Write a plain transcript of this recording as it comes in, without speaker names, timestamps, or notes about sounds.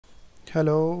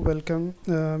Hello, welcome.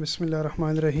 Bismillah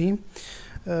Rahman Rahim.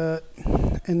 Uh,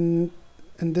 in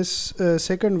this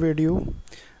second video,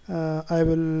 I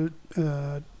will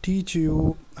teach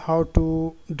you how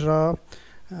to draw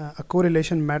a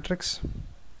correlation matrix,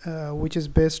 which is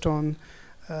based on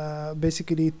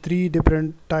basically three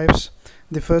different types.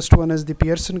 The first one is the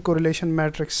Pearson correlation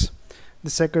matrix. The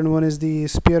second one is the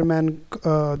Spearman.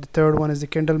 The third one is the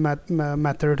Kendall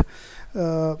method.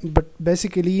 But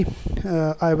basically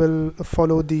I will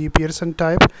follow the Pearson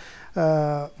type.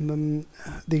 The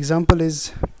example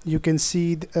is, you can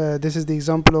see this is the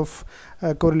example of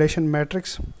correlation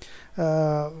matrix.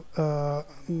 How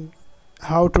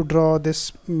to draw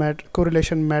this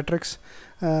correlation matrix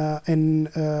in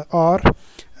R.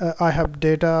 I have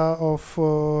data of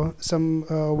some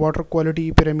water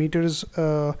quality parameters,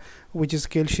 which is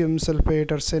calcium,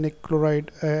 sulfate, arsenic,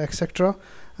 chloride, etc.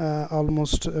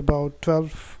 Almost about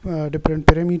 12 different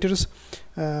parameters.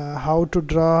 How to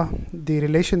draw the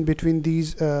relation between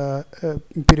these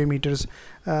parameters.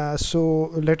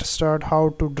 So let's start how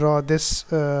to draw this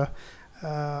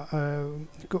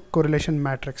correlation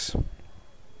matrix.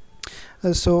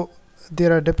 So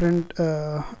there are different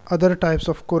other types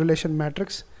of correlation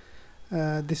matrix.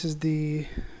 This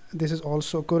is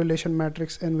also correlation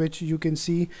matrix, in which you can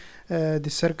see the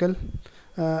circle,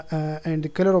 and the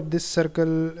color of this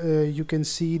circle, you can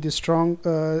see the strong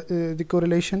the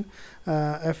correlation.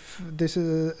 If this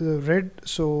is red,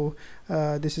 so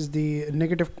this is the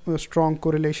negative strong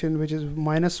correlation, which is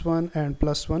 -1 and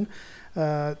 +1.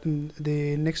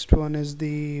 The next one is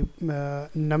the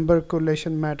number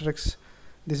correlation matrix.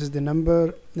 This is the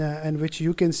number in which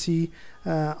you can see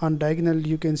on diagonal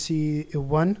you can see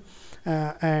 1,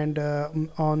 and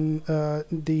on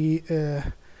the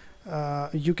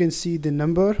you can see the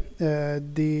number.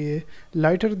 The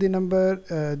lighter the number,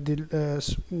 the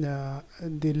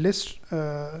less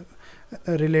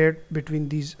relate between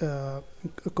these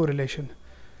correlation.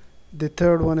 The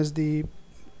third one is this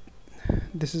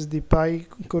is the pi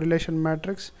correlation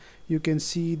matrix. You can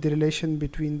see the relation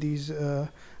between these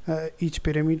each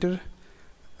parameter,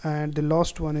 and the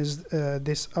last one is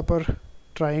this upper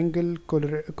triangle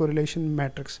correlation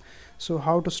matrix. So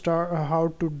how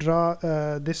to draw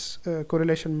this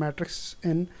correlation matrix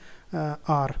in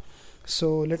R.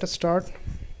 So let us start.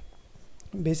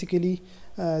 Basically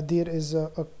there is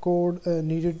a code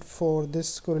needed for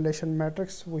this correlation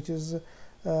matrix, which is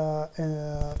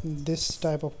this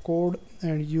type of code,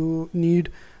 and you need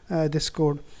this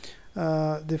code.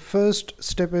 The first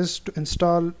step is to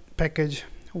install package,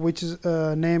 which is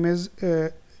name is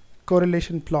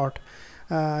correlation plot.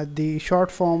 The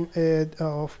short form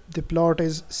of the plot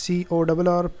is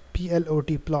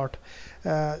CORRPLOT plot.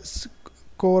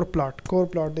 Core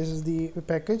plot, this is the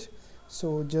package.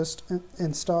 So just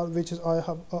install, which is I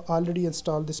have already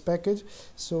installed this package.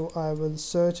 So I will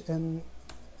search in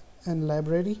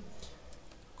library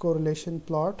correlation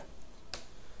plot,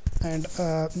 and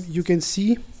you can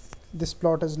see this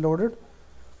plot is loaded.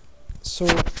 So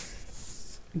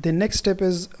the next step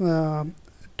is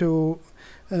to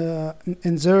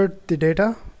insert the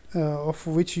data of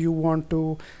which you want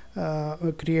to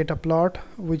create a plot,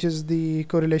 which is the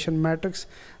correlation matrix.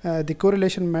 The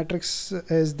correlation matrix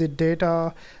is the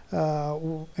data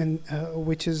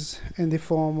which is in the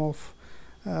form of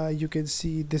you can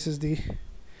see this is the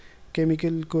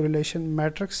chemical correlation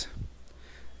matrix.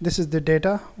 This is the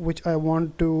data which I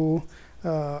want to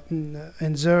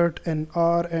insert in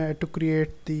R to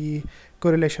create the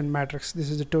correlation matrix. This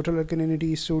is the total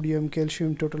alkalinity, sodium,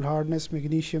 calcium, total hardness,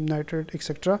 magnesium, nitrate,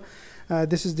 etc.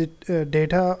 This is the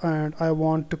data, and I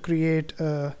want to create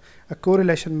a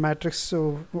correlation matrix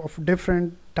of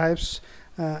different types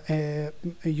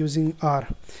using R.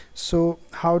 So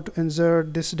how to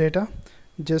insert this data?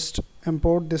 Just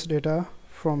import this data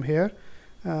from here,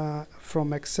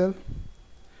 from Excel.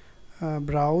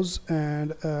 Browse,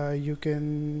 and you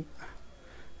can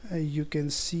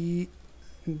see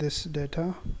this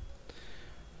data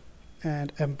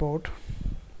and import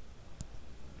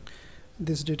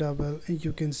this data. Well,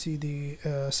 you can see the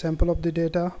sample of the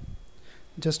data.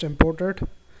 Just import it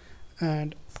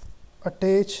and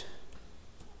attach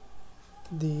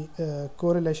the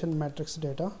correlation matrix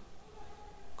data,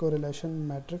 correlation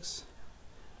matrix,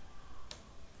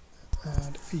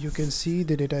 and you can see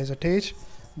the data is attached.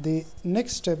 The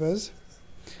next step is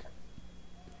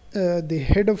the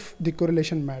head of the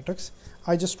correlation matrix.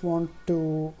 I just want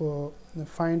to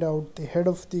find out the head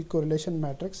of the correlation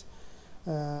matrix,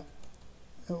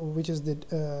 which is the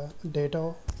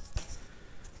data.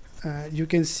 You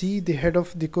can see the head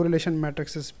of the correlation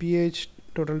matrix is pH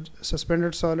total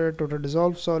suspended solid, total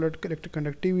dissolved solid, electric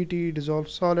conductivity, dissolved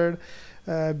solid,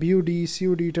 BUD,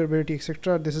 CUD, turbidity,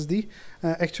 etc. This is the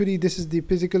actually this is the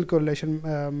physical correlation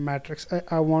matrix.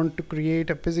 I want to create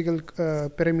a physical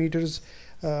parameters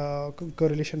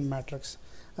correlation matrix.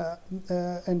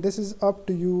 And this is up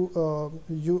to you.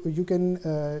 You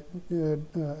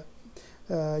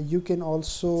can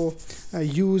also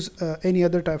use any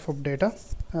other type of data.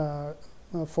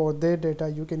 For their data,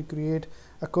 you can create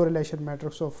a correlation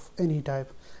matrix of any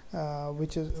type,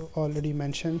 which is already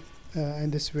mentioned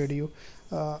in this video.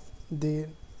 The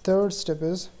third step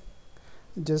is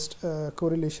just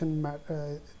correlation.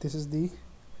 This is the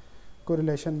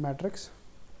correlation matrix.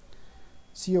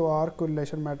 COR,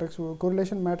 correlation matrix.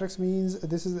 Correlation matrix means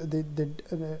this is the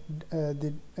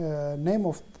name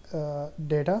of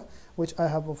data which I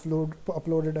have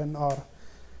uploaded in R.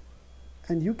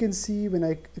 And you can see when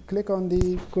I click on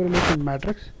the correlation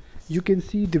matrix, you can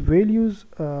see the values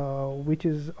which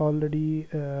is already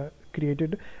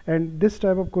created. And this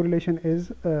type of correlation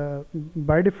is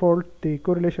by default the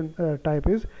correlation type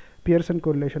is Pearson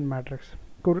correlation matrix,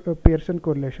 Pearson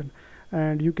correlation.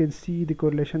 And you can see the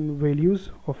correlation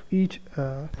values of each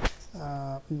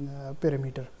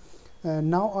parameter.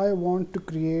 Now I want to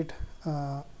create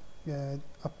a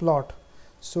plot,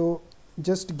 so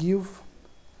just give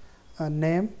a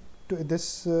name to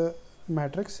this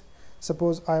matrix.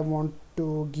 Suppose I want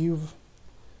to give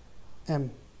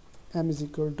m is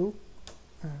equal to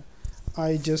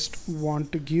I just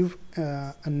want to give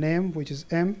a name which is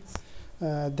m.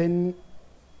 Then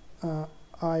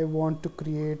I want to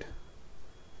create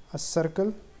a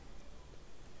circle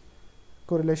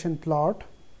correlation plot.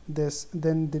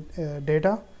 Then the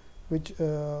data which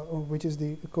is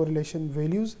the correlation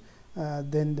values.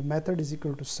 Then the method is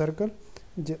equal to circle.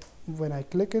 When I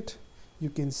click it, you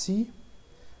can see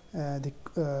the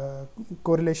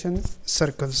correlation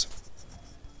circles.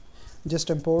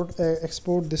 Just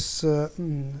export this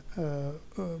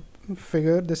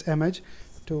figure, this image,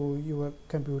 to your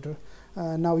computer.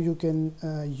 Now you can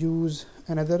use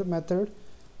another method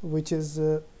which is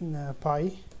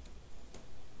pi,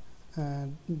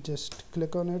 and just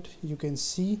click on it. You can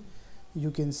see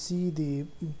the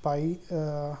pi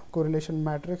correlation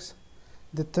matrix.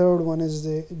 The third one is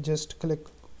the just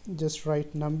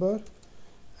write number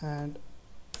and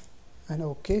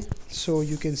OK. So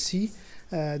you can see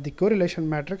the correlation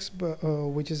matrix,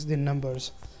 which is the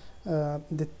numbers.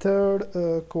 The third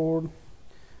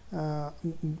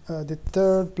the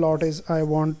third plot is I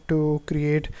want to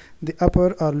create the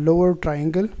upper or lower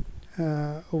triangle,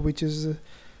 which is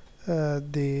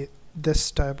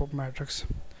this type of matrix.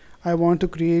 I want to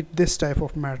create this type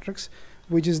of matrix,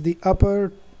 which is the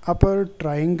upper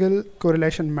triangle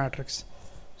correlation matrix.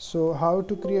 So how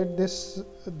to create this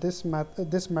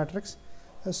matrix?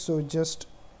 So just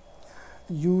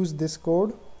use this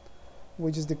code,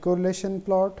 which is the correlation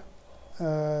plot.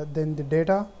 Then the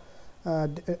data,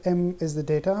 m is the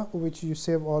data which you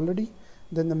save already.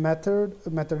 Then the method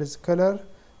is color.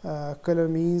 Color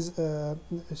means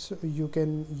so you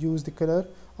can use the color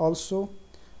also.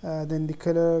 Then the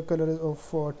color is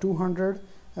of 200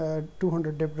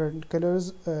 different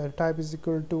colors. Type is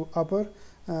equal to upper.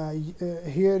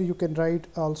 Here you can write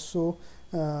also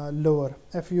lower.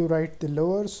 If you write the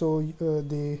lower, so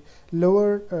the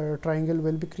lower triangle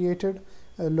will be created.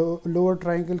 Lower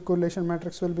triangle correlation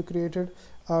matrix will be created.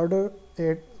 Order,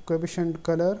 coefficient,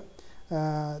 color.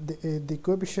 The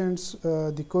coefficients,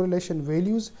 the correlation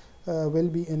values will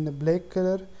be in the black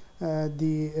color.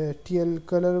 The TL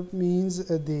color means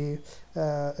the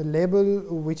label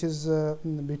which is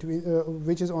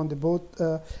which is on the both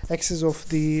axes of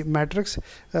the matrix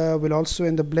will also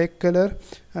in the black color.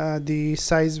 The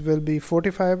size will be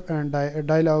 45 and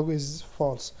dialog is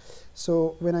false.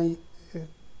 So when I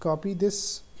copy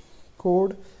this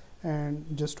code and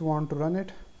just want to run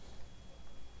it,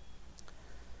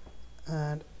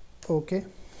 and OK,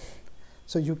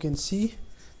 so you can see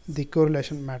the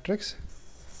correlation matrix.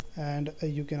 And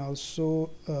you can also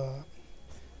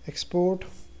export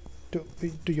to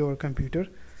your computer.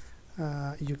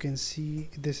 You can see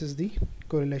this is the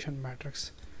correlation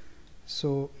matrix.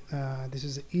 So this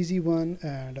is an easy one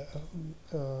and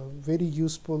very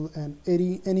useful, and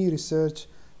any research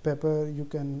paper you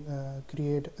can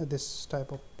create this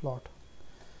type of plot.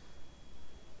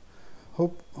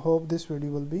 Hope this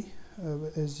video will be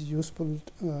is useful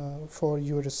for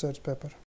your research paper.